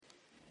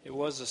It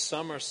was a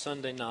summer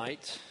Sunday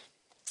night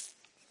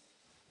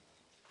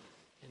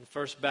in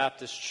First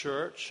Baptist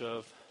Church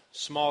of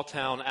small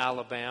town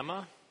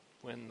Alabama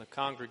when the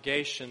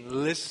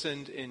congregation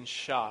listened in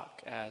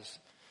shock as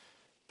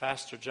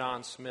Pastor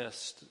John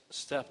Smith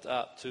stepped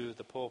up to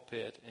the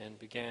pulpit and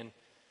began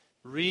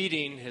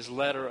reading his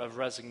letter of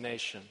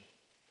resignation.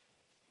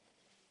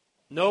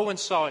 No one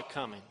saw it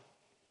coming.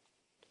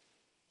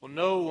 Well,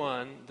 no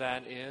one,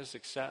 that is,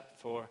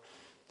 except for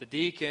the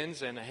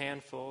deacons and a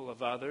handful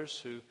of others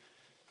who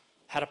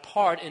had a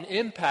part in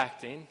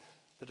impacting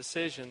the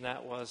decision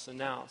that was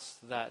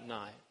announced that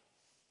night.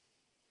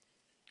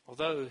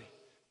 Although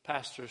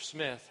Pastor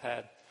Smith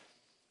had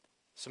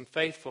some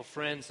faithful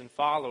friends and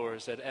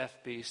followers at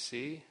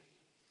FBC,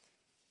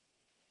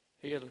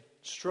 he had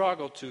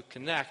struggled to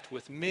connect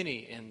with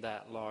many in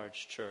that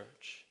large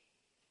church.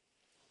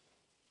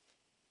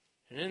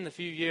 And in the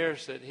few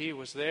years that he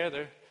was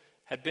there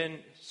had been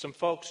some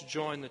folks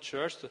join the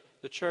church.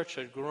 The church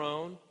had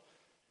grown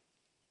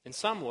in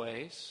some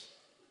ways,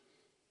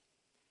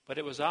 but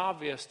it was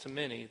obvious to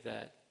many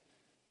that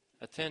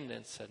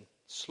attendance had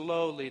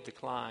slowly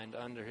declined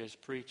under his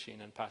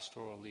preaching and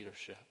pastoral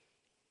leadership.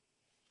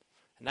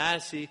 And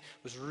as he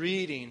was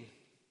reading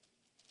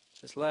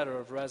his letter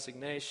of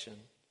resignation,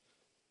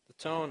 the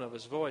tone of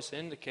his voice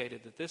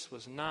indicated that this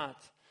was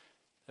not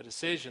a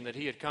decision that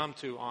he had come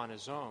to on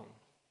his own.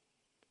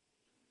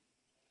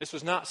 This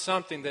was not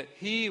something that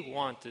he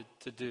wanted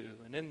to do.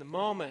 And in the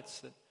moments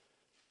that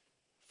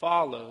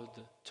followed,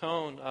 the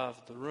tone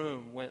of the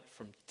room went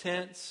from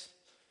tense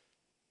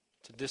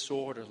to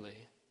disorderly.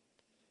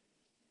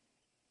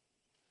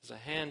 As a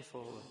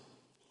handful of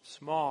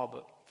small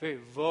but very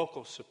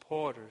vocal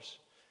supporters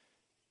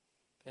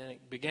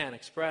began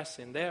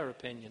expressing their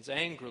opinions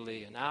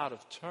angrily and out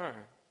of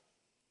turn.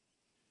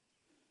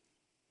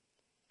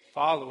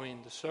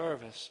 Following the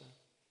service,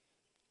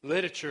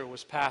 literature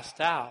was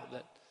passed out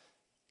that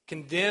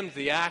condemned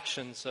the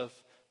actions of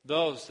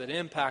those that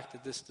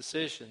impacted this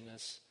decision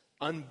as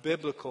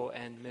unbiblical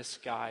and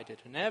misguided.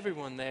 And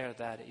everyone there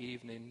that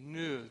evening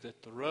knew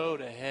that the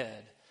road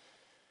ahead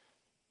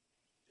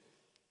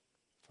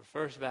for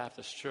First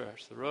Baptist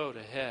Church, the road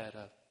ahead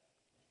of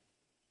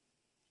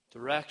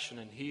direction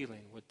and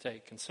healing would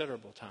take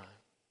considerable time.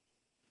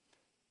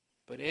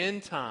 But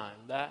in time,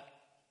 that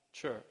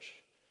church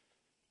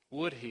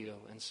would heal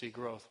and see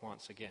growth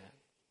once again.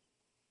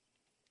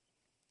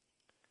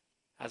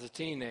 As a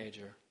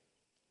teenager,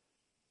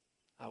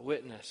 I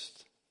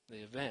witnessed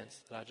the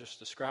events that I just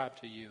described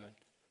to you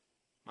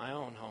in my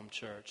own home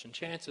church. And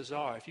chances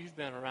are, if you've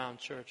been around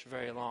church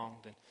very long,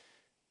 then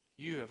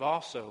you have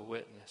also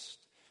witnessed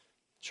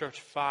church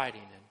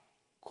fighting and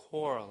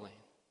quarreling,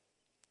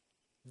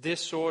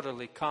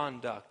 disorderly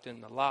conduct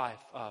in the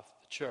life of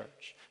the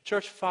church.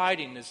 Church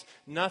fighting is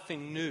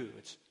nothing new.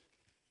 It's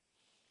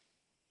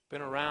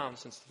been around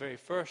since the very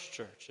first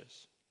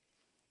churches.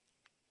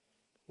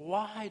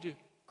 Why do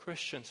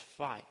Christians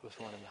fight with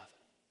one another?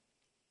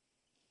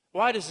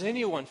 Why does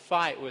anyone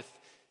fight with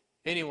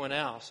anyone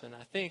else? And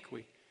I think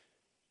we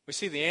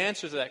see the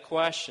answer to that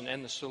question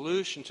and the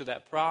solution to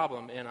that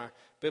problem in our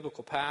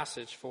biblical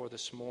passage for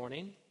this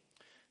morning.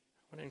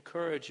 I want to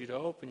encourage you to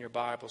open your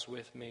Bibles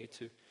with me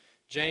to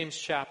James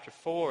chapter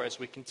 4 as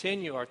we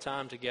continue our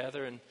time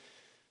together in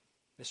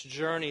this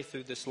journey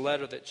through this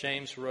letter that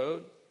James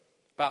wrote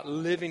about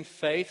living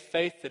faith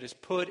that is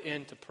put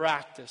into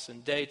practice in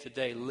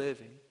day-to-day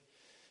living.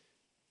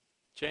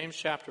 James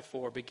chapter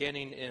 4,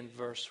 beginning in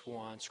verse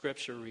 1,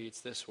 Scripture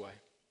reads this way.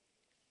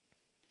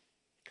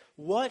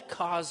 What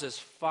causes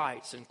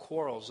fights and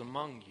quarrels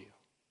among you?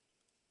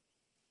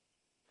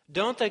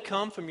 Don't they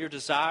come from your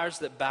desires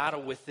that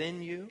battle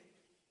within you?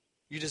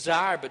 You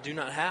desire but do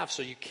not have,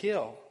 so you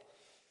kill.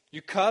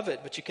 You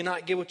covet, but you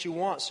cannot get what you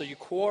want, so you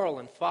quarrel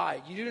and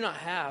fight. You do not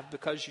have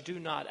because you do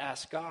not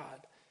ask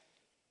God.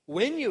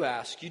 When you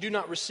ask, you do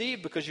not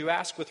receive because you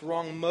ask with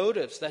wrong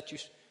motives, that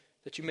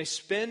you may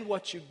spend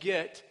what you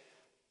get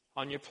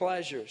on your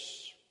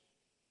pleasures.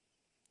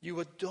 You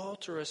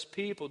adulterous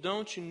people,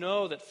 don't you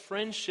know that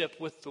friendship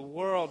with the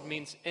world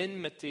means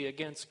enmity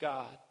against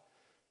God?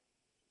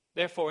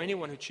 Therefore,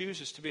 anyone who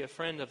chooses to be a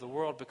friend of the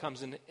world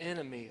becomes an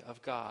enemy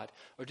of God.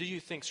 Or do you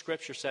think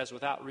Scripture says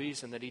without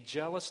reason that He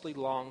jealously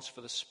longs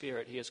for the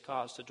Spirit He has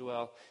caused to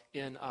dwell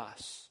in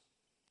us?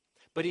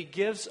 But He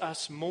gives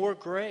us more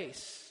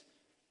grace.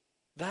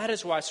 That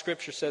is why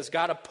Scripture says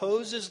God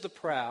opposes the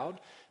proud,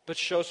 but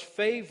shows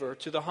favor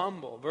to the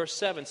humble. Verse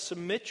 7,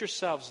 submit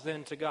yourselves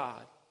then to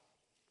God.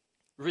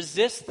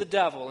 Resist the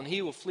devil, and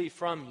he will flee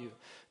from you.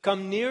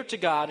 Come near to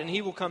God, and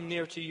He will come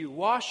near to you.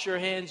 Wash your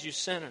hands, you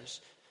sinners,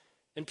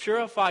 and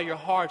purify your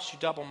hearts, you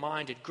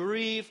double-minded.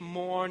 Grieve,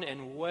 mourn,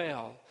 and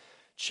wail.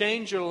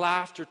 Change your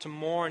laughter to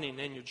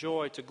mourning and your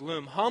joy to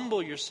gloom.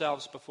 Humble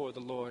yourselves before the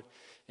Lord,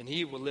 and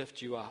He will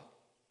lift you up.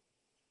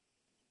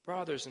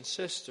 Brothers and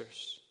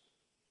sisters,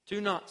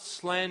 do not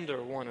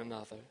slander one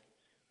another.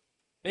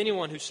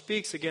 Anyone who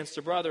speaks against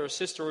a brother or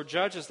sister or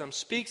judges them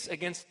speaks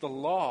against the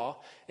law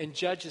and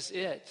judges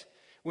it.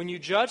 When you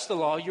judge the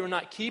law, you are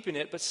not keeping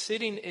it, but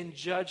sitting in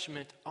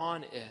judgment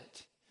on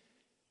it.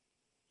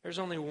 There's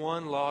only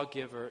one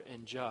lawgiver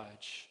and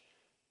judge,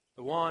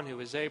 the one who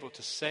is able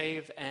to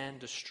save and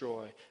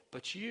destroy.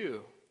 But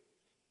you,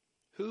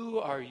 who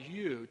are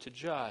you to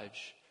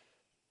judge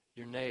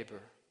your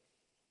neighbor?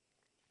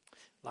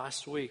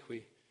 Last week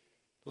we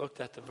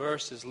looked at the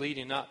verses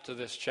leading up to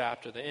this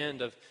chapter, the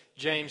end of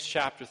James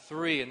chapter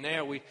 3, and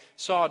there we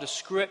saw a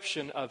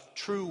description of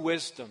true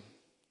wisdom.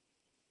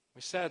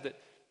 We said that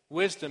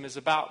wisdom is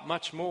about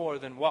much more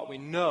than what we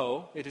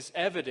know. It is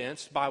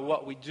evidenced by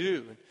what we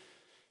do. We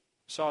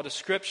saw a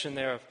description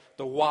there of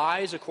the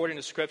wise according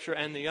to Scripture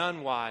and the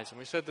unwise. And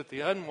we said that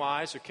the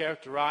unwise are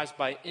characterized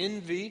by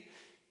envy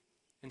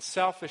and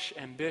selfish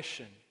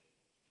ambition,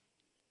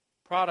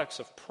 products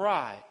of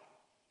pride.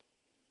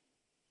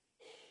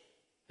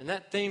 And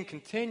that theme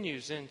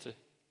continues into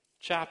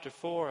chapter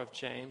 4 of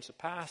James, a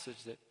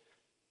passage that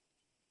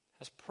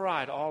has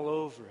pride all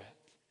over it.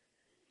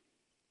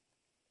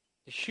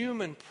 The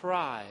human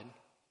pride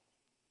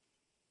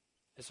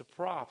is a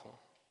problem.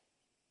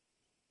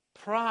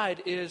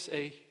 Pride is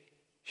a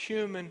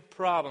human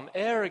problem.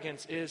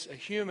 Arrogance is a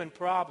human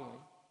problem.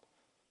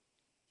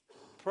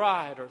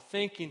 Pride, or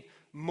thinking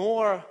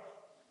more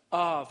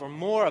of or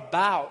more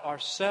about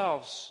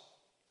ourselves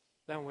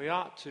than we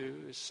ought to,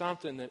 is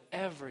something that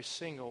every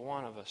single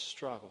one of us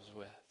struggles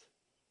with.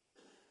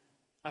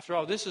 After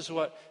all, this is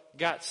what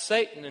got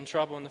Satan in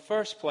trouble in the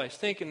first place,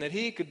 thinking that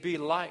he could be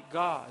like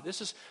God. This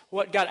is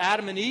what got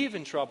Adam and Eve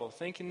in trouble,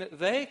 thinking that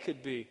they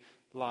could be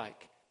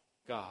like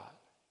God.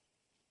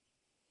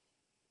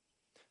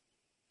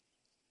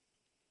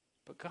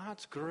 But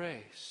God's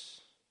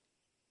grace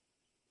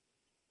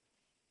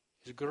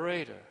is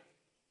greater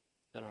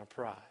than our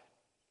pride.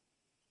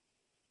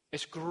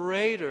 It's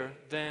greater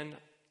than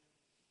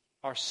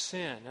our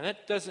sin. And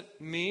that doesn't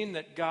mean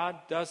that God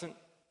doesn't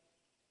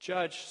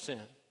judge sin.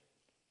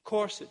 Of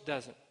course it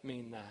doesn't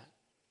mean that.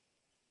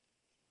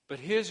 But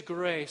His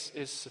grace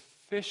is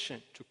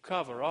sufficient to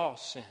cover all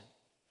sin.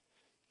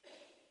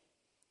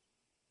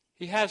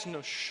 He has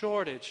no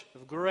shortage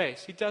of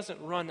grace. He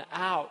doesn't run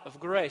out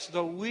of grace.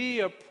 Though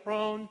we are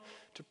prone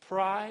to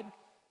pride,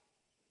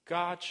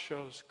 God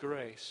shows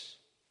grace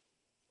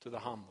to the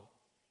humble.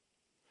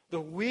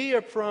 Though we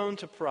are prone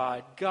to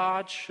pride,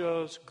 God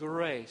shows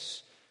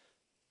grace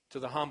to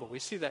the humble. We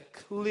see that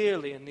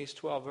clearly in these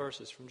 12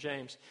 verses from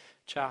James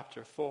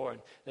chapter 4.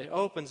 And it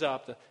opens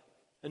up the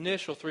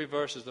initial 3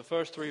 verses. The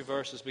first 3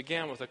 verses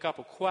began with a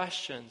couple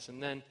questions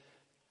and then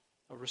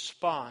a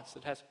response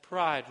that has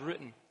pride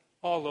written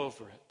all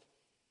over it.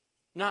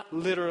 Not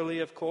literally,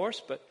 of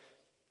course, but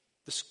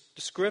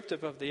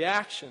descriptive of the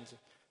actions,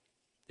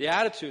 the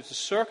attitudes, the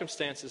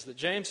circumstances that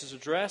James is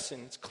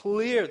addressing. It's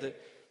clear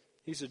that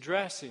he's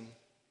addressing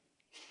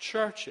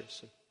churches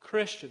and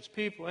Christians,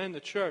 people in the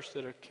church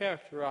that are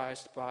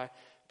characterized by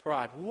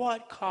pride.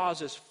 What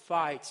causes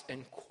fights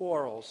and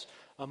quarrels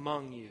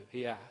among you,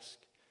 he asked.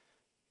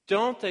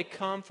 Don't they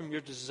come from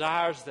your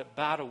desires that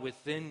battle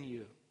within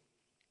you?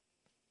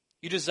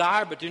 You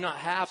desire but do not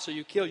have, so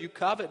you kill. You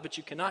covet but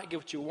you cannot get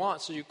what you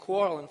want, so you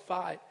quarrel and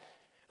fight.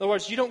 In other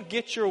words, you don't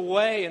get your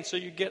way, and so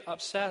you get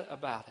upset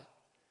about it.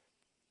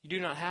 You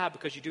do not have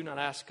because you do not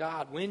ask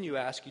God. When you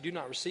ask, you do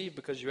not receive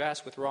because you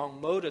ask with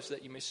wrong motives,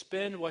 that you may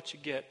spend what you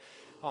get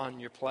on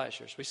your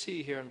pleasures. We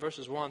see here in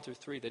verses 1 through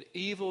 3 that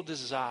evil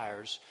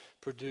desires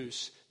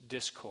produce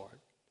discord.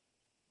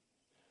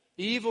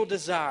 Evil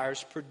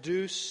desires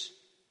produce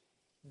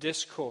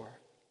discord.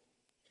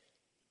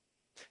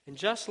 And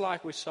just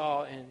like we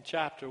saw in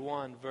chapter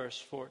 1, verse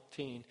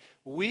 14,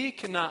 we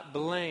cannot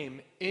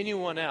blame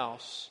anyone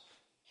else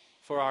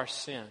for our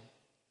sin.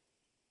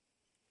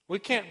 We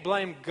can't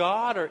blame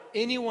God or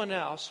anyone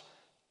else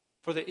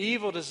for the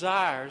evil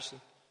desires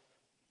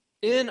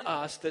in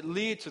us that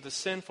lead to the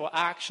sinful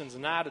actions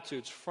and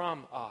attitudes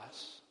from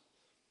us.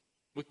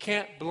 We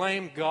can't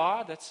blame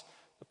God. That's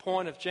the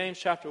point of James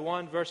chapter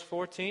 1, verse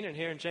 14. And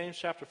here in James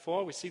chapter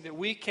 4, we see that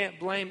we can't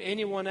blame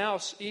anyone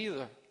else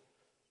either.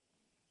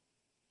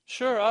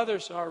 Sure,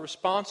 others are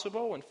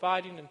responsible when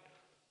fighting and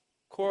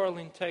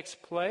quarreling takes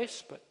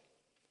place,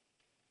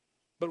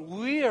 but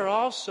we are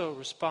also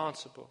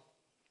responsible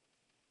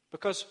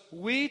because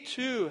we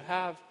too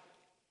have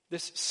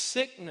this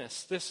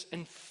sickness, this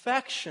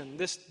infection,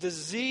 this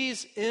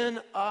disease in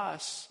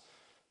us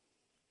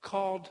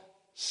called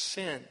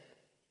sin.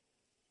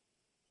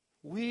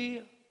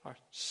 We are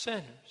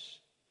sinners.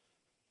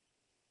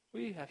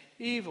 We have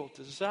evil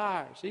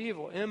desires,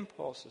 evil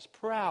impulses,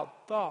 proud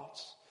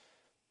thoughts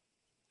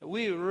that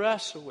we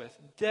wrestle with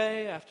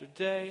day after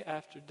day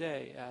after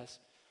day as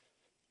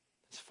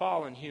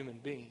fallen human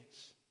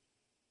beings.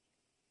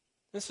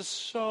 This is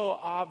so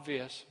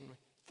obvious when we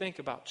think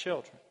about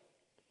children.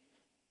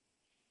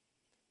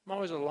 I'm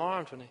always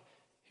alarmed when I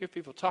hear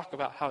people talk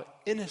about how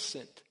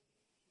innocent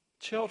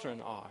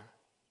children are.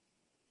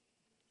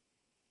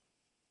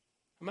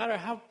 No matter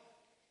how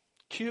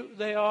cute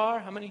they are,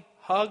 how many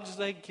hugs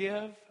they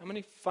give, how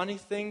many funny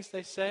things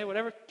they say,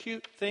 whatever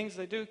cute things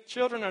they do,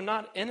 children are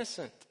not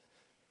innocent.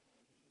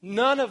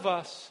 None of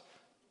us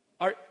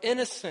are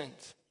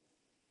innocent.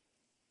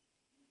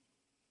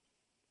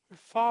 We're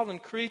fallen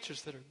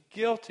creatures that are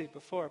guilty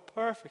before a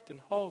perfect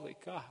and holy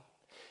God.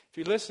 If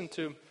you listen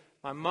to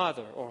my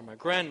mother or my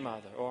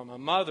grandmother or my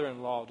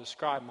mother-in-law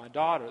describe my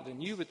daughter,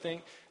 then you would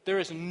think there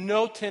is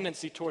no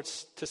tendency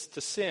towards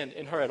to sin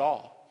in her at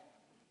all.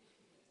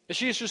 That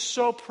she is just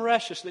so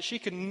precious that she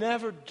could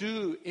never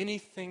do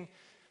anything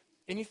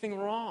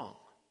wrong.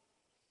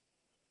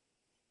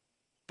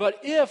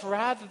 But if,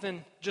 rather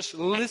than just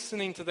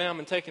listening to them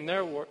and taking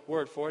their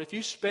word for it, if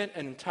you spent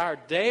an entire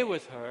day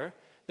with her,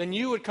 then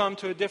you would come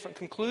to a different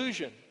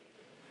conclusion.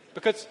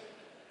 Because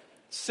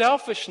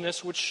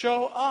selfishness would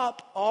show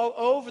up all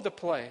over the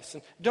place.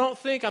 And don't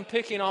think I'm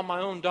picking on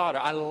my own daughter.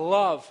 I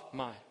love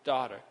my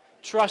daughter.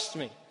 Trust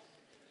me.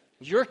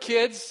 Your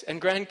kids and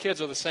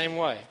grandkids are the same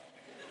way.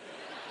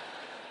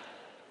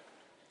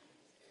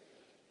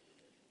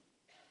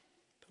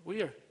 But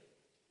we are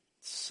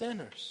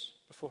sinners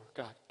before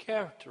God,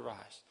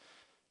 characterized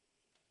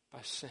by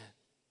sin.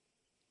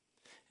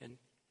 And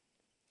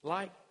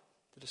like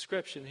the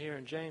description here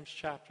in James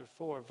chapter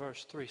 4,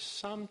 verse 3,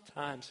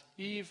 sometimes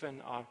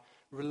even our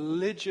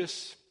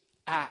religious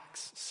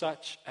acts,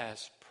 such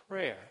as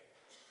prayer,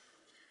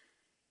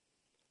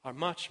 are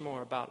much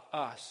more about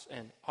us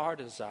and our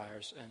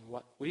desires and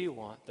what we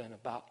want than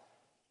about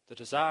the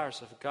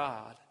desires of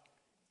God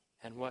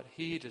and what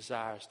He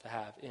desires to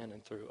have in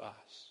and through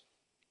us.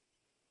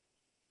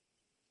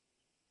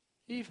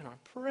 Even our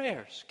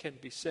prayers can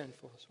be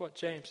sinful. That's what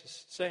James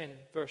is saying in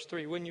verse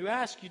 3. When you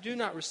ask, you do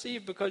not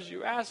receive because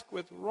you ask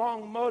with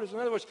wrong motives. In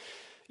other words,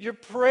 your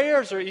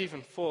prayers are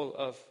even full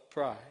of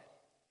pride.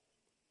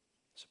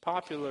 It's a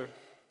popular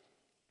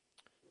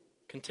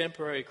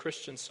contemporary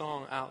Christian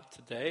song out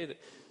today that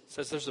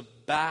says there's a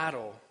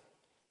battle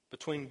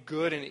between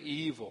good and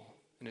evil,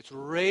 and it's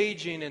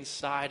raging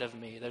inside of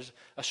me. There's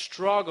a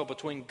struggle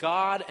between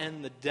God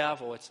and the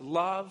devil. It's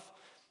love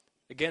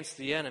against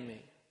the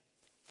enemy.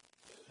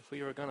 If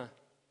we were going to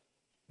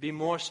be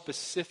more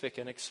specific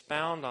and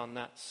expound on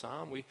that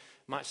psalm, we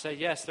might say,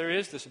 yes, there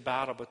is this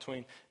battle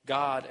between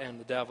God and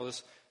the devil,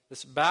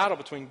 this battle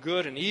between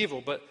good and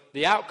evil, but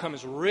the outcome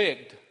is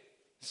rigged.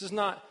 This is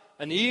not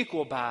an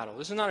equal battle.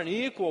 This is not an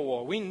equal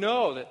war. We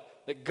know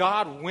that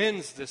God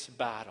wins this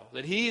battle,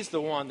 that He's the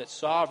one that's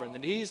sovereign,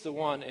 that He's the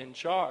one in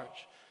charge.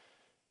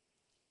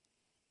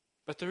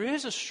 But there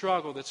is a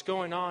struggle that's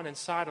going on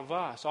inside of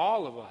us,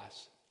 all of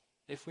us,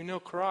 if we know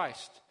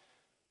Christ.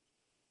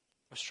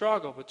 A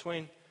struggle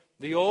between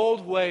the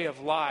old way of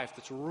life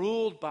that's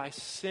ruled by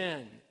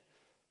sin,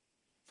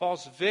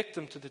 falls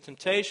victim to the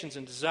temptations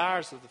and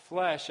desires of the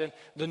flesh, and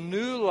the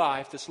new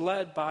life that's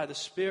led by the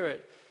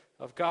Spirit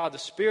of God, the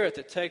Spirit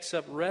that takes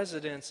up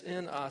residence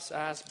in us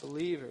as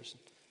believers.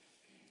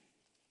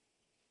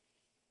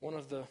 One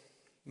of the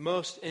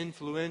most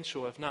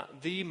influential, if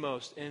not the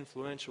most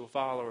influential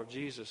follower of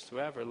Jesus to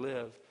ever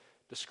live,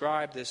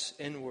 described this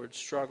inward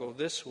struggle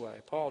this way.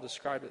 Paul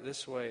described it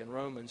this way in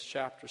Romans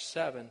chapter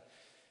 7.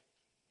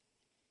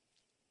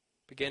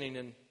 Beginning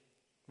in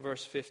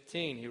verse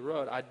 15, he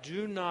wrote, I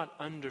do not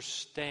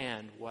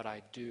understand what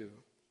I do.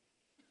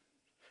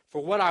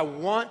 For what I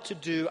want to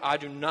do, I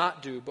do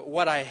not do, but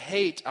what I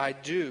hate, I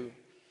do.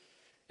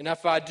 And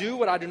if I do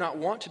what I do not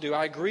want to do,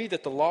 I agree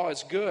that the law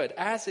is good.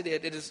 As it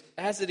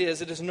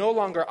is no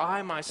longer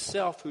I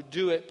myself who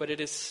do it, but it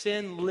is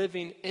sin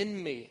living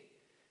in me.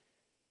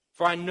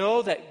 For I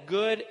know that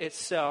good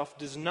itself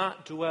does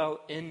not dwell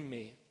in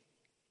me,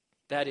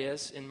 that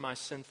is, in my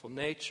sinful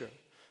nature.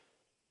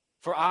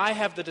 For I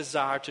have the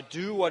desire to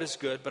do what is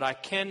good, but I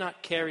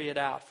cannot carry it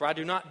out. For I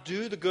do not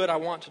do the good I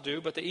want to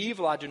do, but the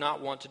evil I do not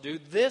want to do,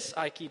 this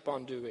I keep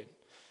on doing.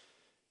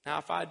 Now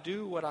if I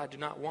do what I do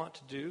not want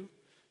to do,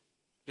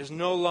 it is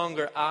no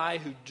longer I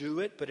who do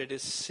it, but it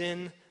is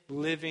sin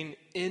living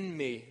in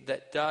me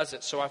that does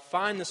it. So I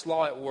find this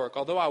law at work.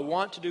 Although I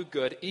want to do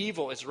good,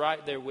 evil is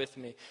right there with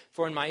me.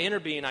 For in my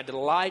inner being I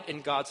delight in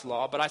God's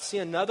law, but I see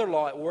another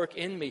law at work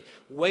in me,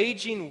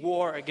 waging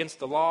war against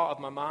the law of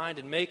my mind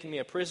and making me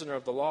a prisoner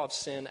of the law of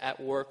sin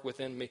at work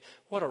within me.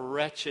 What a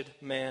wretched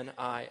man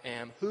I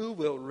am. Who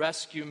will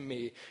rescue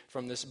me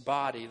from this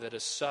body that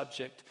is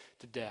subject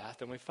to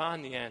death? And we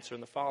find the answer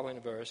in the following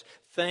verse.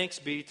 Thanks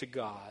be to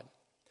God,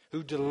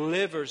 who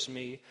delivers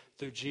me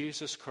through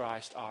Jesus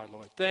Christ our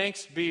Lord.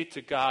 Thanks be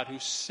to God who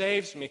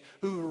saves me,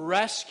 who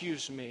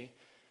rescues me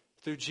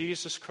through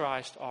Jesus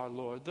Christ our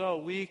Lord. Though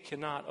we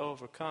cannot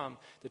overcome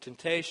the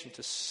temptation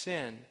to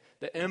sin,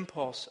 the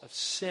impulse of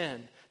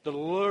sin, the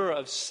lure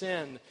of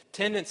sin,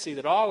 tendency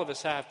that all of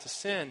us have to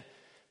sin,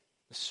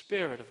 the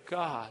Spirit of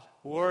God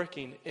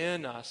working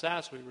in us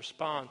as we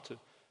respond to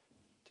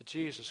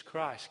Jesus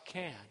Christ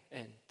can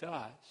and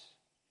does.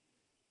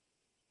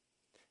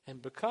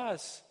 And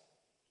because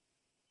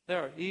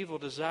there are evil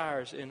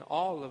desires in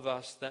all of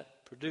us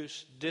that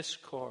produce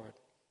discord,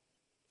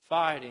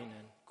 fighting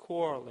and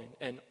quarreling,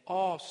 and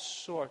all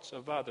sorts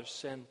of other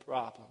sin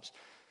problems.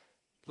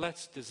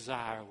 Let's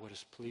desire what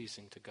is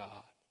pleasing to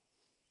God.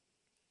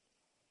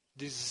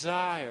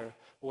 Desire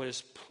what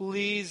is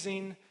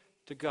pleasing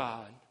to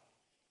God.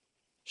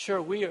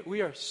 Sure,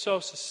 we are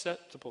so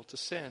susceptible to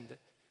sin that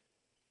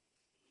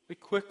we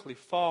quickly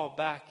fall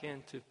back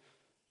into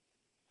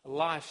a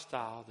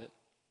lifestyle that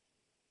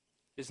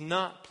is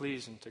not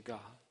pleasing to God.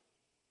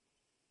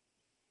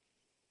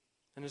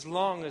 And as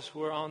long as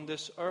we're on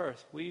this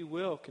earth, we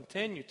will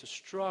continue to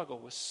struggle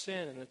with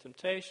sin and the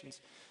temptations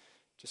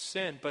to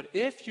sin. But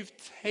if you've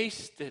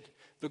tasted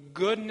the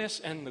goodness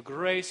and the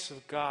grace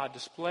of God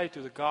displayed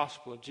through the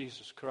gospel of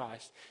Jesus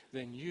Christ,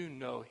 then you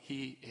know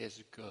He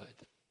is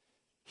good.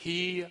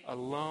 He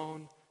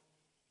alone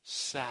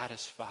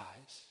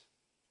satisfies.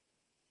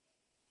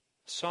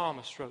 The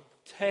psalmist wrote,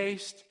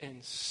 "Taste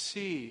and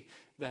see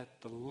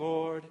that the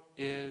Lord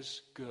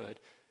is good.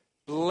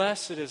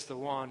 Blessed is the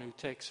one who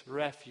takes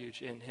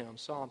refuge in Him."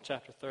 Psalm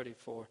chapter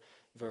 34,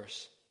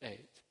 verse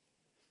 8.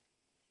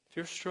 If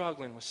you're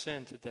struggling with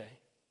sin today,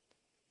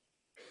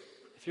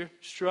 if you're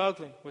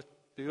struggling with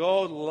the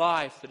old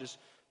life that is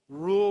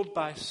ruled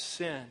by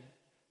sin,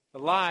 the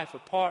life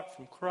apart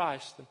from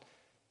Christ, then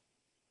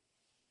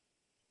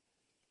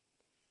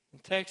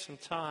take some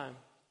time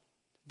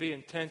to be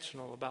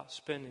intentional about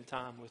spending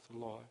time with the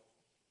Lord.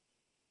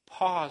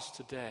 Pause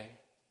today.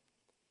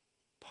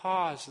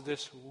 Pause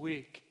this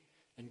week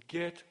and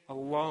get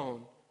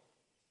alone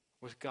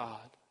with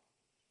God.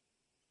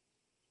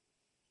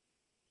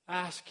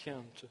 Ask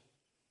Him to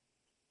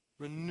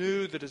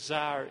renew the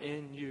desire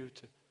in you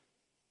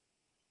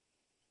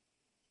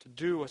to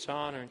do what's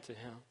honoring to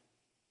Him.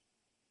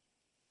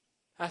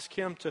 Ask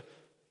Him to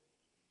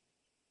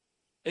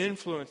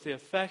influence the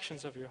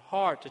affections of your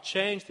heart, to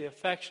change the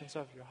affections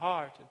of your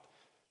heart, and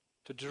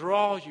to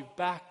draw you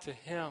back to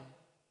Him,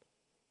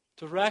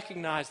 to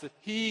recognize that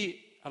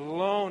He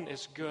alone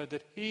is good,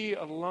 that He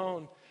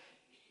alone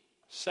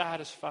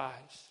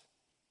satisfies.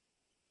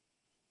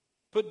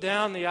 Put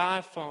down the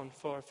iPhone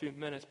for a few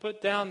minutes.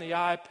 Put down the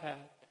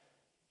iPad.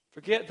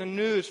 Forget the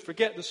news.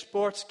 Forget the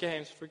sports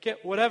games.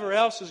 Forget whatever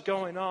else is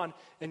going on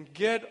and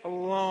get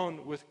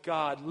alone with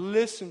God.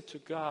 Listen to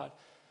God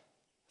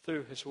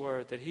through His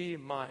Word, that He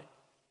might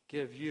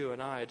give you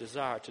and I a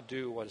desire to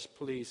do what is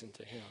pleasing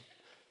to Him.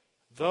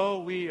 Though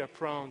we are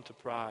prone to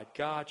pride,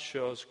 God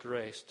shows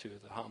grace to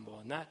the humble.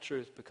 And that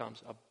truth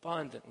becomes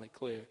abundantly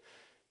clear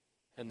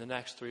in the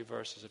next 3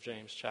 verses of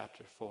James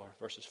chapter 4,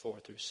 verses 4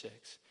 through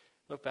 6.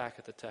 Look back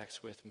at the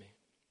text with me.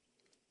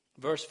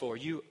 Verse 4,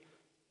 "You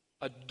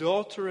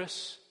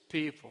adulterous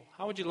people."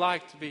 How would you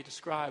like to be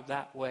described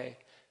that way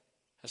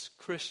as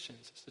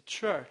Christians, as the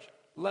church?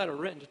 Letter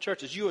written to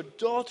churches. "You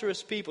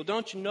adulterous people,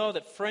 don't you know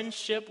that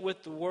friendship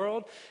with the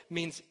world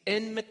means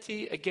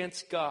enmity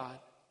against God?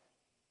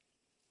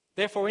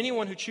 Therefore,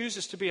 anyone who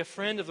chooses to be a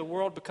friend of the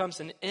world becomes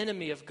an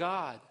enemy of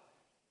God.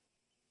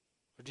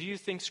 Or do you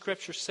think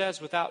Scripture says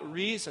without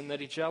reason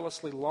that He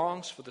jealously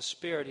longs for the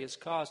Spirit He has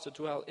caused to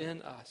dwell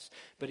in us,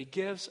 but He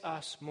gives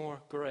us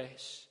more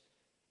grace?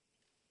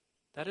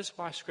 That is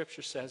why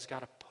Scripture says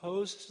God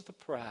opposes the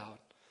proud,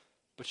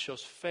 but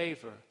shows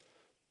favor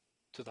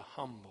to the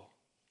humble."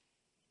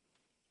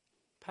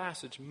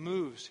 Passage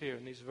moves here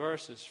in these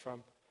verses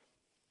from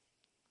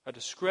a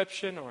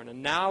description or an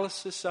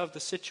analysis of the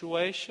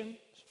situation,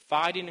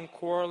 fighting and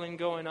quarreling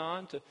going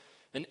on, to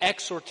an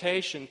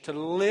exhortation to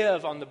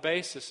live on the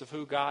basis of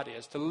who God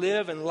is, to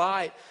live in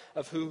light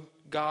of who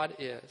God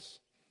is.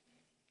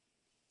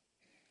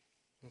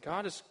 And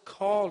God has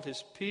called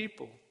His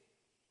people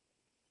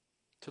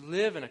to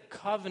live in a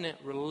covenant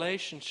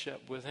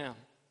relationship with Him,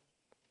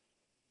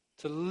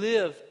 to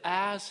live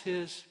as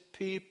His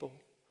people.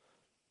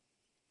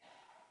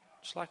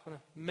 Just like when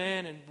a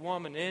man and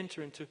woman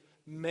enter into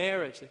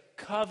marriage, a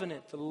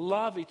covenant to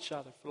love each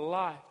other for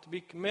life, to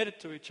be committed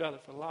to each other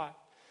for life.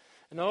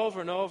 And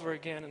over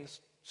again in the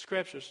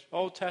Scriptures,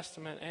 Old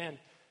Testament and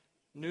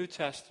New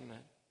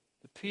Testament,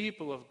 the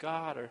people of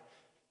God are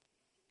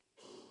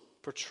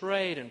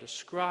portrayed and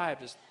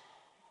described as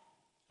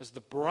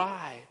the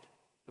bride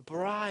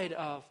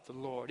of the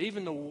Lord,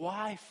 even the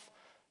wife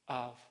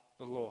of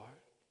the Lord.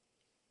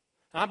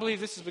 And I believe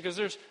this is because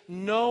there's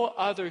no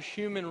other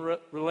human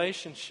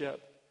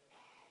relationship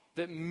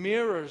that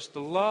mirrors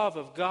the love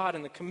of God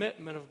and the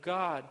commitment of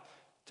God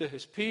to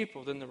His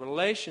people than the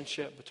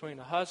relationship between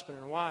a husband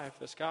and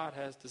wife as God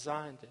has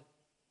designed it.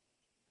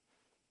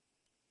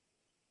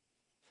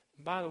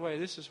 And by the way,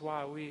 this is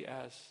why we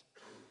as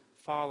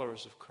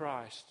followers of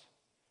Christ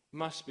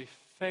must be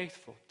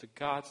faithful to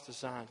God's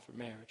design for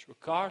marriage,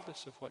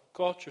 regardless of what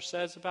culture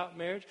says about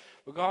marriage,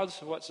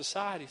 regardless of what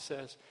society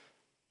says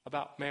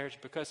about marriage,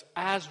 because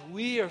as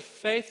we are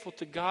faithful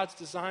to God's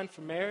design for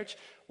marriage,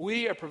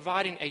 we are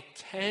providing a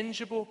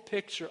tangible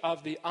picture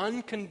of the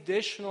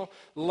unconditional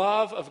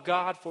love of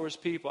God for His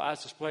people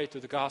as displayed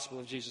through the gospel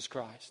of Jesus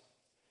Christ.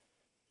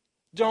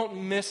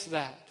 Don't miss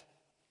that.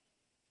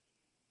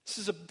 This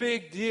is a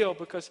big deal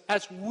because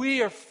as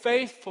we are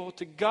faithful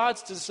to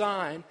God's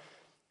design,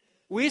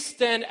 we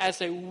stand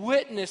as a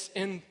witness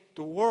in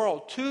the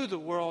world, to the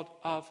world,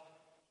 of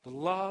the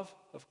love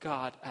of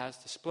God as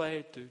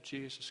displayed through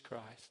Jesus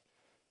Christ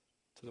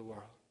to the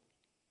world.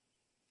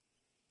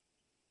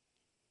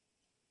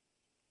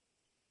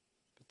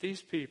 But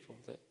these people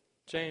that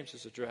James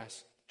is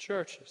addressing,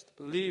 churches,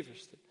 the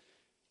believers that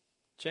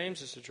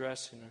James is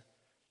addressing, are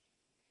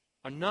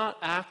are not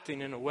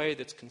acting in a way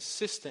that's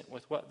consistent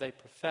with what they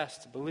profess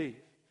to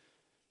believe.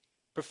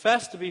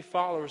 Profess to be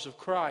followers of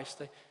Christ.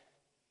 They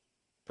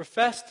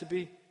profess to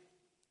be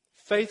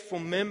faithful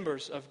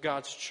members of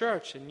God's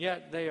church, and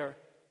yet they are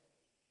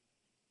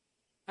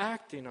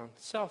acting on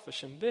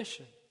selfish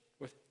ambition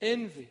with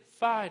envy,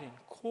 fighting,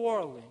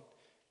 quarreling,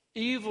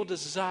 evil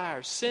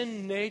desires,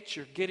 sin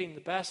nature getting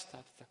the best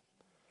of them.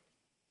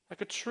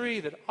 Like a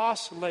tree that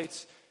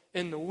oscillates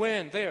in the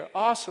wind, they are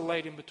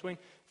oscillating between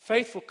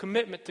faithful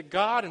commitment to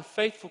God and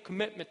faithful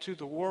commitment to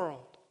the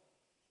world.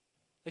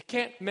 They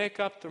can't make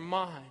up their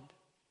mind.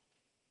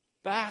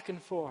 Back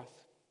and forth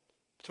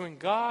between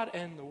God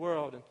and the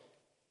world. And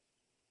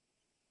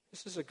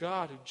this is a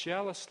God who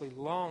jealously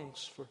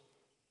longs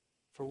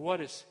for what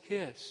is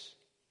His,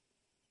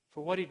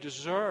 for what He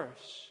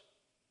deserves,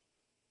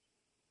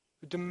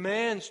 who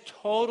demands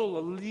total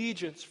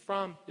allegiance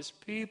from His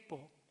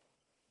people.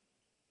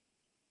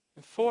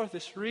 And for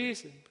this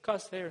reason,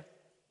 because they're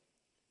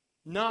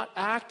not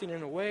acting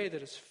in a way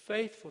that is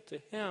faithful to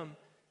Him,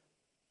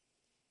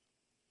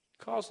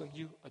 He calls them,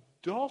 you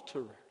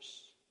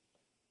adulterers.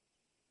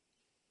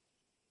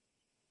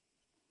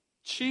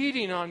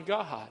 Cheating on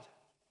God.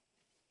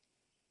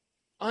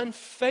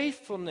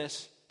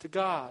 Unfaithfulness to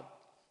God.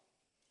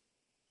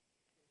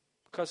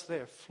 Because they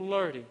are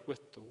flirting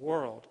with the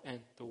world and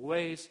the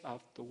ways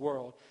of the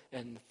world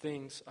and the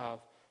things of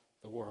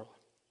the world.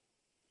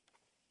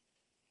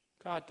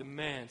 God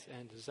demands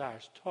and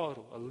desires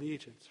total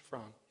allegiance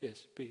from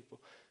His people.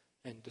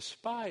 And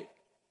despite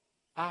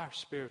our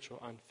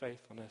spiritual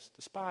unfaithfulness,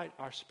 despite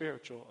our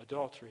spiritual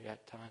adultery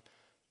at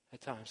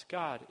times,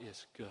 God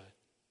is good.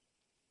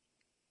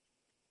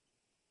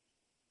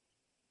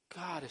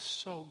 God is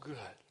so good.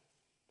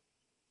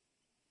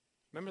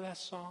 Remember that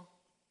song?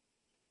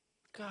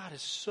 God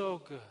is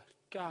so good.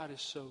 God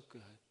is so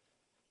good.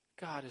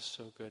 God is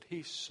so good.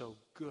 He's so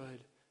good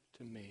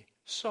to me.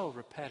 So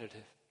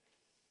repetitive,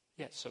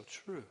 yet so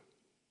true.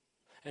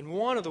 And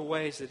one of the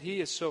ways that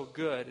He is so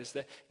good is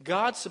that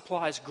God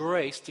supplies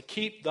grace to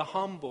keep the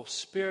humble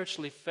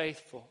spiritually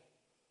faithful.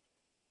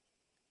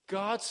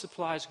 God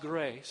supplies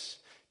grace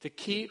to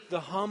keep the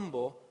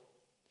humble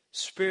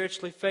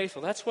spiritually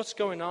faithful. That's what's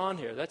going on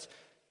here. That's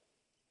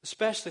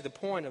especially the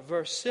point of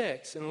verse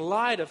 6. In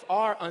light of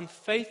our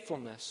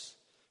unfaithfulness,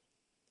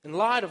 in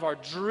light of our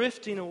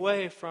drifting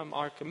away from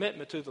our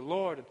commitment to the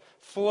Lord and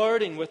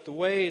flirting with the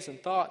ways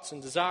and thoughts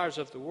and desires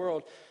of the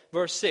world,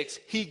 verse 6,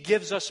 He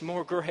gives us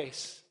more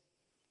grace.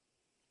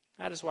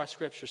 That is why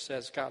Scripture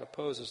says God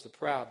opposes the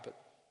proud but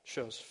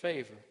shows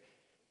favor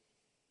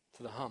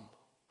to the humble.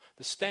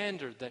 The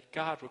standard that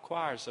God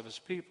requires of His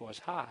people is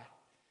high.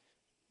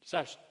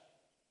 Desires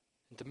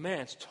and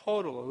demands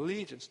total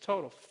allegiance,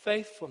 total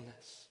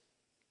faithfulness.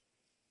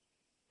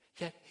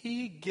 Yet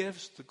He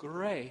gives the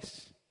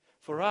grace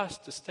for us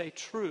to stay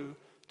true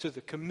to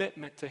the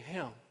commitment to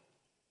Him.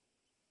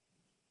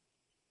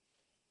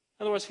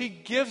 In other words, He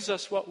gives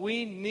us what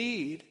we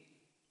need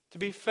to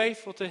be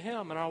faithful to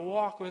Him in our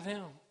walk with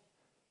Him.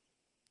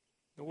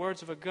 In the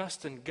words of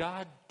Augustine,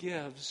 God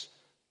gives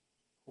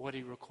what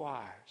He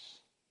requires.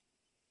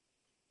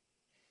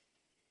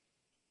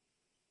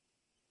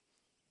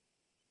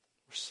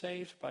 We're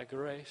saved by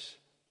grace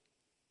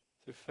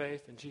through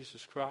faith in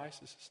Jesus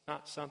Christ. This is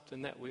not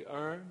something that we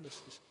earn.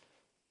 This is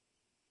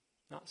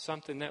not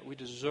something that we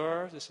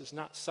deserve. This is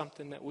not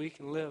something that we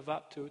can live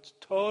up to. It's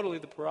totally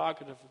the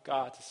prerogative of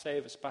God to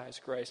save us by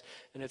His grace.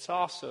 And it's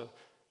also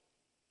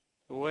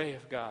the way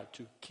of God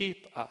to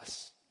keep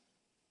us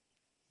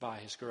by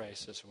His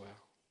grace as well.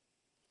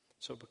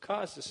 So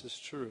because this is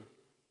true,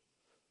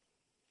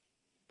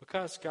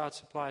 because God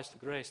supplies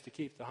the grace to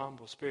keep the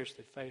humble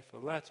spiritually faithful,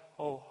 let's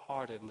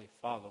wholeheartedly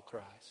follow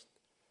Christ.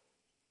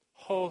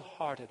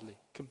 Wholeheartedly,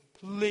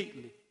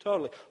 completely,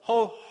 totally,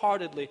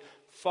 wholeheartedly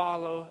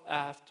follow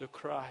after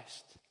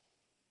Christ.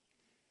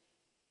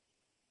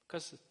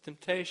 Because the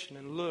temptation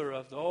and lure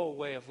of the old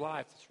way of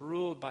life that's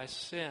ruled by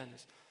sin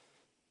is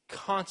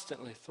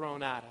constantly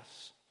thrown at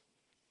us.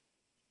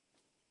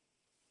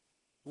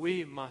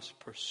 We must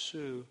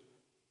pursue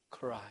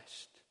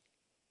Christ.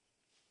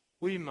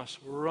 We must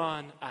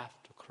run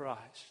after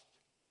Christ.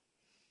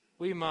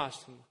 We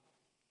must, in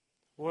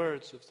the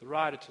words of the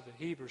writer to the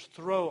Hebrews,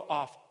 throw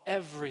off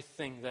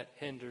everything that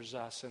hinders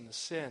us and the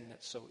sin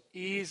that so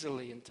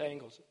easily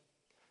entangles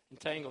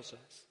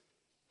us.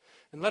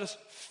 And let us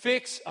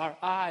fix our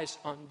eyes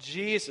on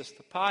Jesus,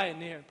 the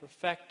pioneer and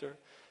perfecter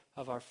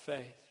of our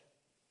faith.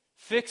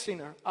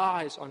 Fixing our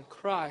eyes on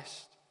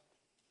Christ,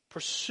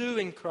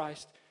 pursuing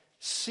Christ,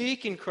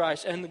 seeking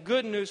Christ. And the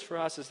good news for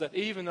us is that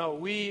even though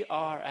we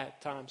are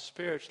at times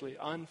spiritually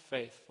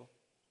unfaithful,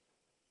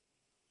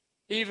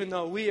 even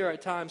though we are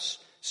at times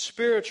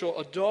spiritual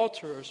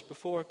adulterers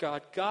before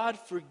God, God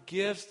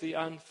forgives the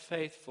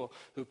unfaithful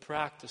who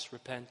practice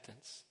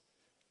repentance.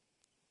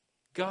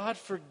 God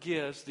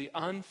forgives the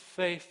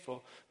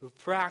unfaithful who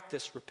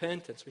practice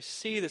repentance. We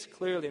see this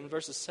clearly in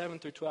verses 7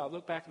 through 12.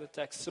 Look back at the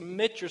text.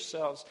 Submit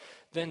yourselves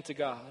then to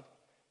God.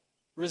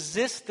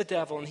 Resist the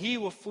devil and he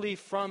will flee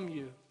from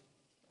you.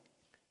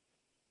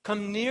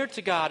 Come near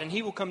to God, and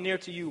He will come near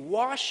to you.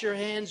 Wash your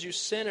hands, you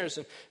sinners,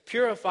 and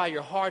purify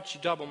your hearts,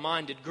 you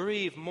double-minded.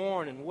 Grieve,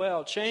 mourn, and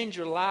wail. Change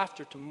your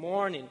laughter to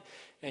mourning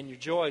and your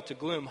joy to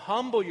gloom.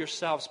 Humble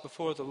yourselves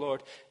before the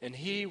Lord, and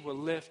He will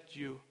lift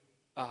you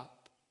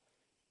up.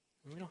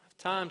 We don't have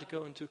time to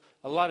go into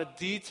a lot of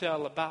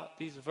detail about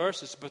these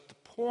verses, but the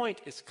point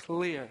is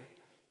clear.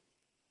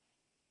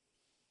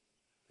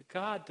 That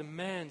God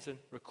demands and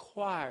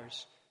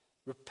requires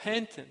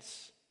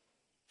repentance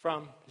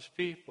from His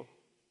people.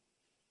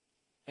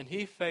 And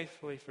He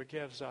faithfully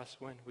forgives us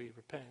when we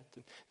repent.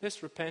 And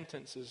this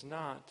repentance is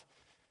not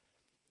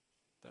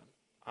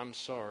I'm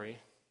sorry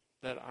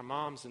that our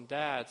moms and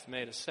dads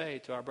made us say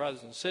to our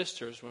brothers and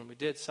sisters when we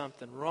did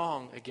something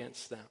wrong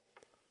against them.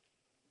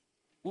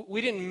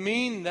 We didn't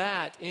mean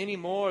that any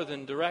more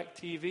than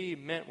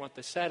DirecTV meant what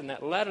they said in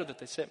that letter that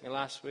they sent me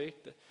last week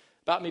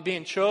about me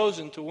being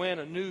chosen to win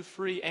a new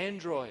free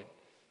Android.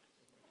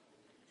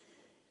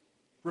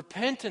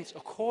 Repentance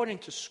according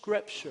to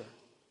Scripture,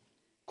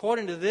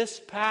 according to this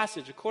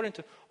passage, according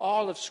to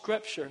all of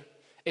Scripture,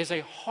 is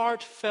a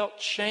heartfelt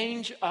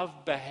change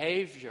of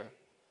behavior.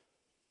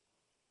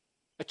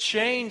 A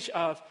change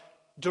of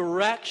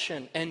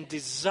direction and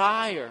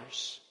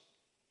desires.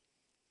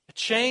 A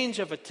change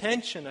of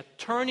attention, a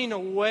turning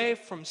away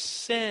from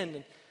sin,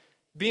 and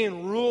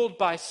being ruled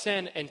by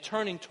sin and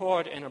turning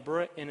toward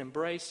and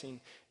embracing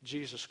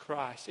Jesus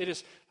Christ. It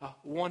is a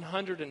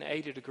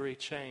 180-degree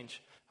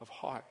change of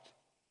heart.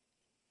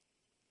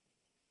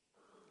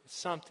 It's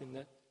something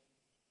that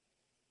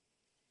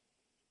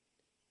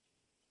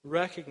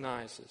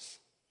recognizes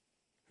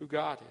who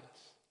God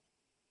is.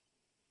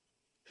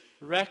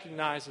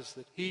 Recognizes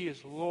that He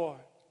is Lord.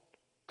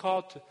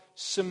 Called to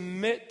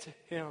submit to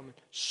Him,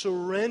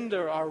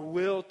 surrender our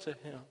will to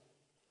Him.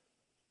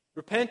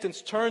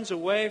 Repentance turns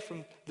away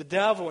from the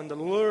devil and the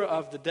lure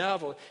of the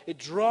devil. It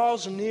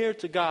draws near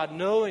to God,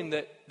 knowing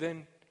that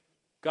then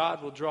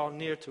God will draw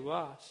near to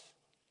us.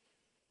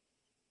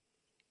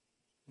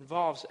 It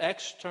involves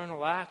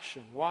external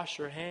action. Wash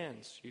your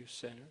hands, you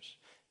sinners.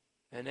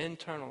 An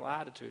internal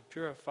attitude.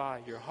 Purify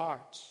your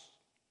hearts.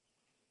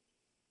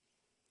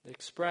 It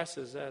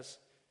expresses, as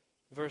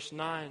verse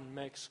 9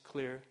 makes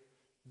clear,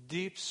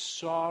 deep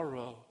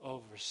sorrow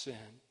over sin.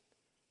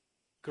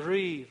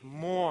 Grieve,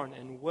 mourn,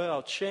 and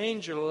wail.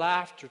 Change your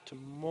laughter to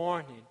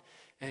mourning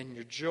and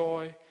your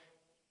joy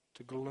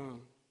to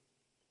gloom.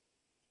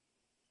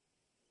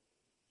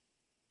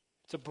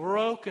 It's a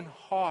broken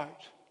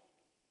heart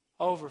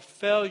over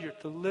failure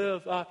to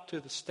live up to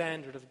the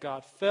standard of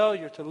God.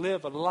 Failure to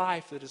live a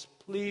life that is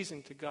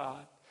pleasing to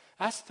God.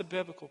 That's the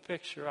biblical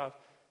picture of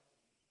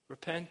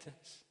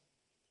repentance.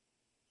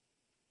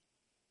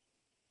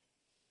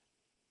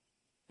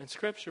 And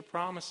Scripture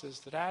promises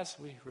that as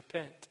we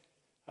repent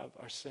of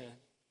our sin,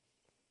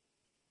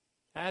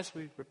 as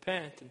we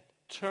repent and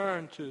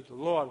turn to the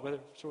Lord, whether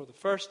it's for the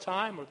first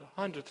time or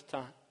the 100th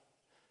time,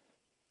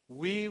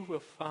 we will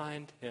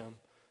find Him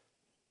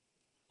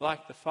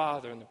like the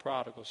Father and the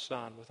prodigal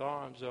son, with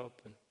arms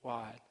open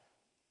wide,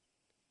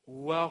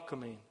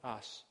 welcoming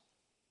us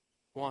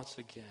once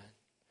again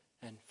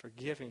and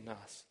forgiving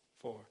us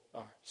for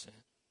our sin.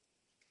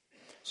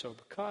 So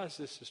because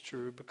this is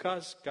true,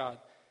 because God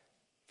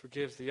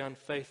forgives the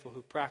unfaithful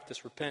who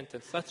practice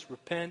repentance, let's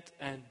repent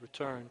and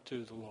return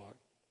to the Lord.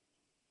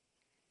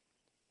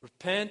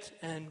 Repent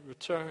and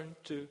return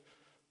to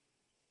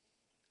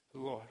the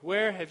Lord.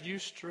 Where have you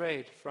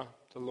strayed from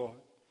the Lord?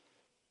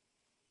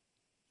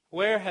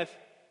 Where have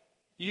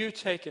you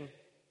taken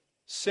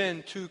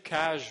sin too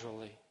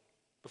casually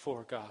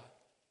before God?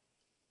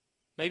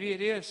 Maybe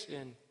it is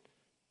in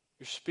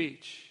your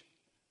speech,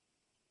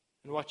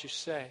 in what you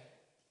say,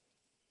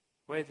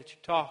 the way that you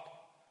talk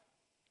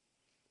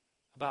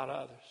about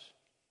others.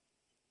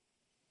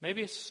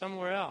 Maybe it's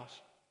somewhere else.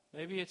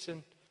 Maybe it's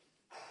in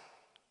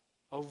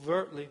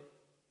overtly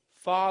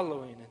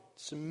following and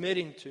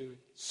submitting to,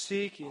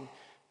 seeking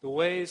the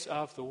ways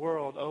of the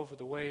world over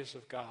the ways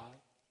of God.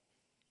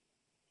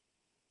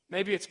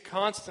 Maybe it's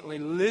constantly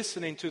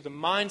listening to the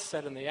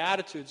mindset and the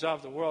attitudes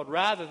of the world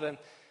rather than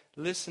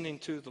listening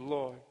to the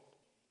Lord.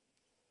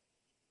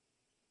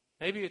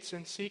 Maybe it's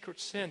in secret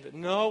sin that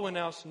no one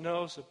else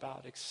knows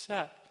about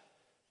except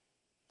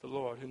the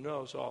Lord who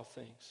knows all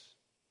things.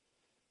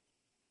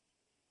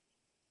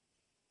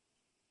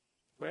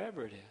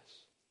 Wherever it is,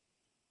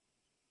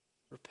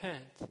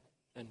 repent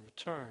and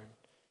return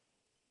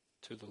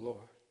to the Lord.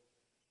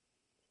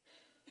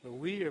 When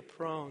we are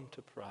prone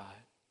to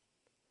pride,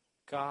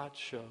 God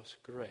shows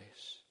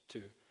grace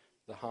to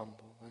the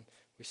humble. And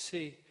we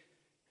see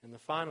in the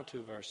final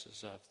two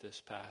verses of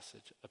this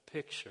passage a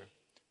picture,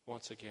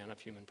 once again, of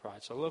human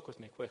pride. So look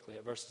with me quickly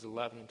at verses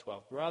 11 and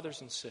 12.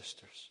 Brothers and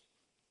sisters,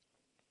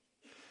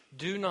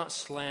 do not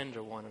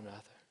slander one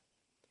another.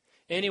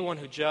 Anyone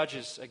who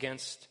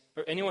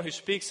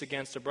speaks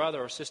against a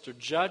brother or sister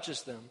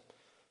judges them,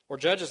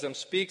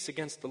 speaks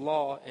against the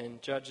law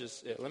and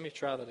judges it. Let me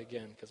try that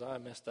again because I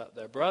messed up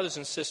there. Brothers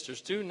and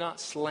sisters, do not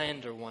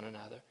slander one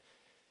another.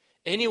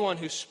 Anyone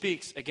who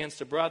speaks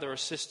against a brother or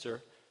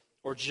sister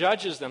or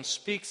judges them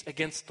speaks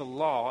against the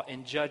law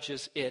and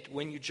judges it.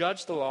 When you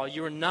judge the law,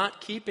 you are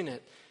not keeping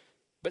it,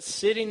 but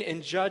sitting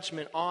in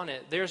judgment on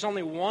it. There's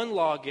only one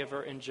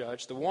lawgiver and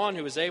judge, the one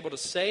who is able to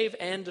save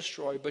and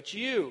destroy. But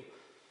you,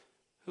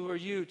 who are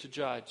you to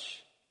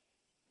judge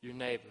your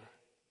neighbor?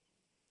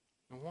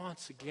 And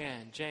once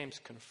again, James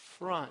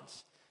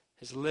confronts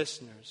his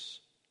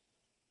listeners,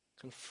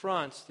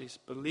 confronts these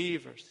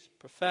believers, these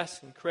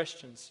professing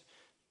Christians,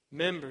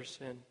 members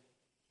in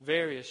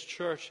various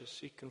churches.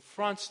 He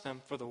confronts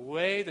them for the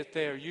way that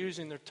they are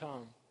using their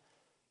tongue,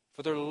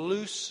 for their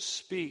loose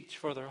speech,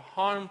 for their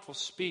harmful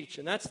speech.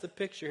 And that's the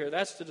picture here.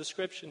 That's the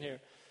description here.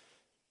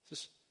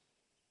 This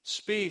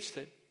speech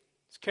that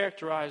is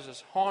characterized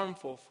as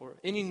harmful for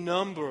any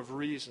number of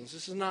reasons.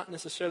 This is not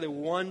necessarily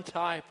one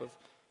type of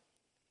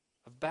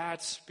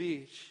bad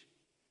speech.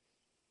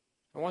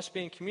 And what's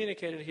being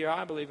communicated here,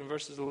 I believe, in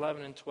verses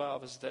 11 and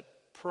 12 is that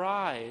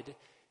pride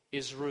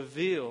is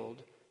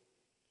revealed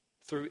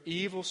through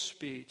evil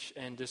speech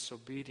and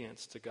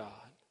disobedience to God.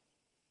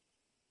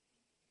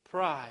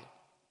 Pride.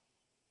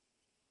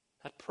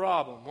 That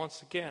problem,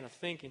 once again, of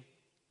thinking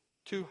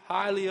too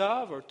highly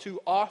of or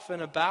too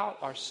often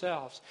about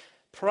ourselves.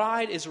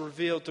 Pride is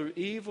revealed through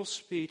evil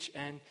speech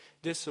and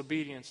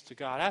disobedience to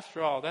God.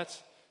 After all,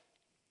 that's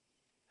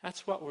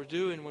what we're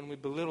doing when we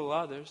belittle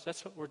others.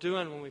 That's what we're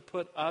doing when we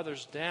put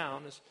others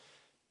down.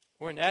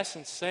 We're in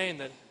essence saying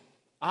that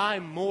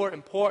I'm more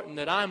important,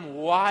 that I'm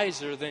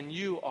wiser than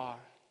you are.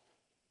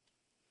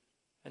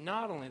 And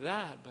not only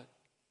that, but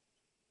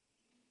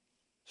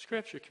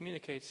Scripture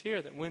communicates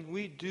here that when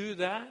we do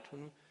that,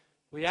 when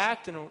we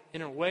act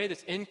in a way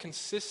that's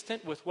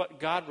inconsistent with what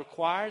God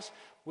requires,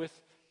 with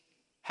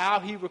how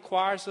He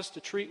requires us to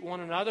treat one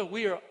another,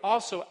 we are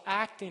also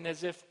acting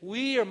as if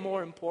we are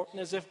more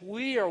important, as if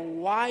we are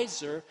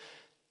wiser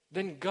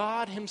than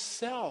God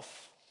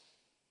Himself.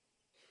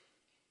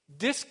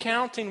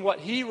 Discounting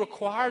what He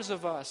requires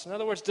of us. In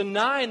other words,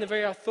 denying the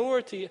very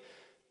authority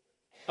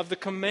of the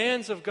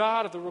commands of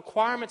God, of the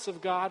requirements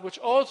of God, which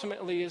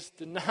ultimately is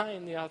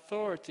denying the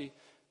authority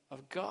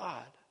of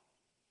God.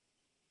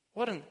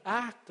 What an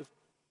act of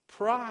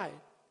pride.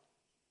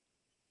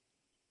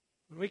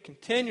 When we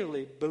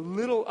continually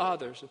belittle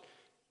others and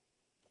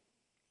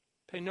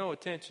pay no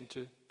attention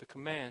to the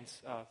commands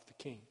of the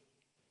King.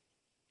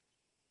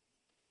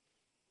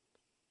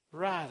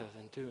 Rather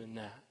than doing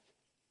that,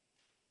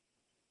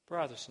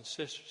 brothers and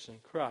sisters in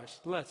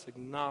Christ, let's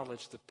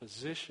acknowledge the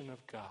position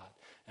of God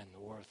and the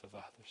worth of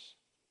others.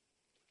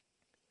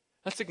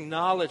 Let's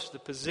acknowledge the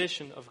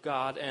position of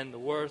God and the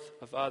worth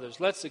of others.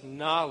 Let's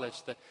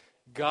acknowledge that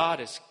God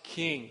is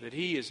King, that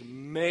He is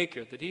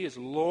Maker, that He is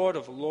Lord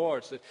of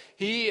Lords, that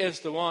He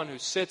is the one who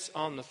sits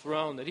on the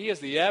throne, that He is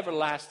the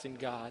everlasting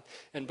God.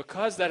 And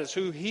because that is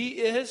who He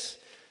is,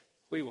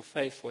 we will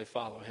faithfully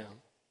follow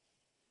Him.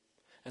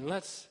 And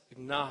let's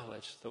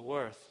acknowledge the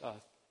worth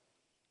of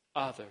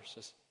others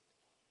as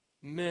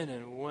men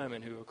and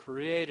women who are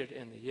created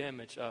in the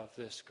image of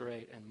this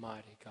great and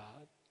mighty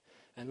God.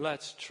 And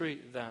let's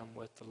treat them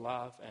with the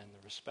love and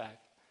the respect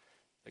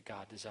that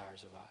God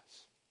desires of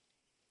us.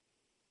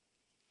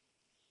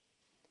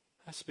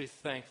 Let's be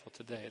thankful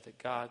today that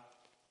God,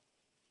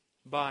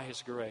 by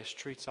His grace,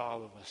 treats all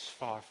of us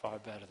far, far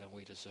better than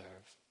we deserve.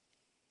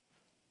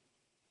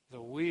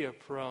 Though we are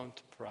prone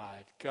to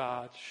pride,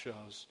 God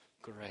shows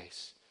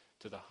grace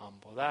to the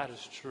humble. That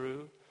is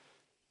true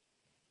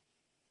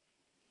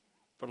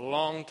for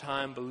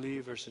long-time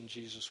believers in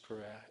Jesus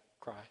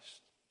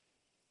Christ.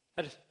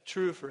 That is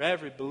true for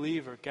every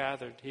believer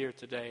gathered here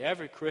today,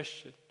 every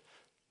Christian.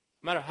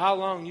 No matter how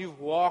long you've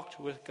walked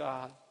with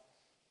God,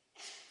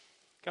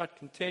 God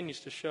continues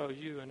to show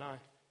you and I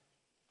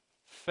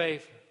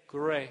favor,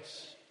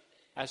 grace,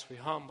 as we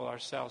humble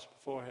ourselves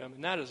before Him.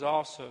 And that is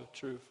also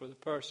true for the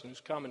person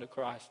who's coming to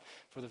Christ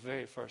for the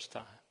very first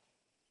time.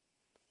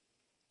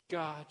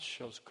 God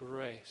shows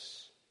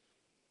grace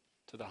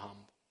to the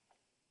humble.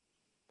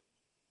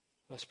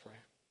 Let's pray.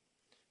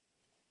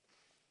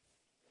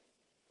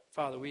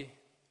 Father, we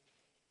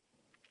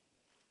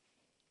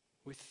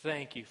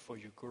thank You for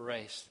Your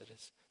grace that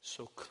is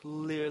so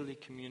clearly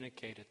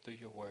communicated through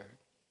Your Word.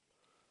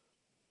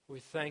 We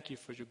thank You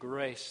for Your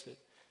grace that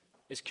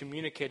is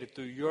communicated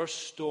through Your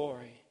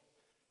story,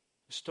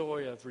 the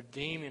story of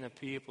redeeming a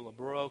people, a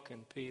broken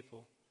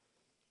people,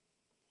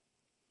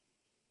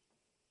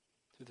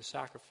 through the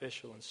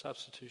sacrificial and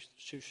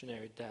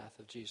substitutionary death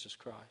of Jesus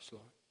Christ,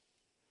 Lord.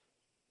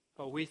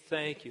 Oh, we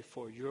thank You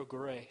for Your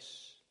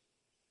grace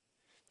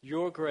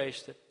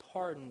that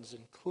pardons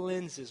and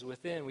cleanses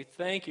within. We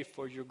thank You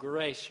for Your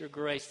grace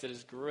that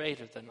is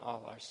greater than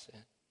all our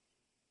sin.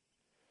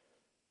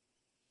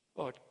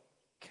 Lord,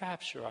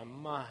 capture our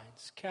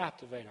minds,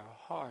 captivate our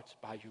hearts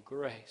by Your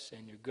grace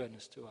and Your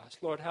goodness to us.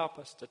 Lord, help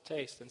us to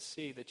taste and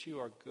see that You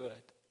are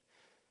good.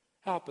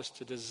 Help us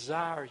to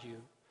desire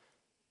You,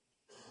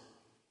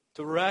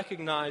 to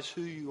recognize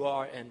who You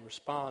are and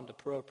respond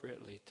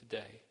appropriately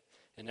today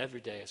and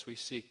every day as we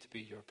seek to be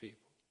Your people.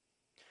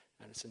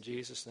 And it's in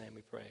Jesus' name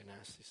we pray and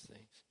ask these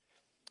things.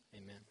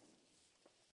 Amen.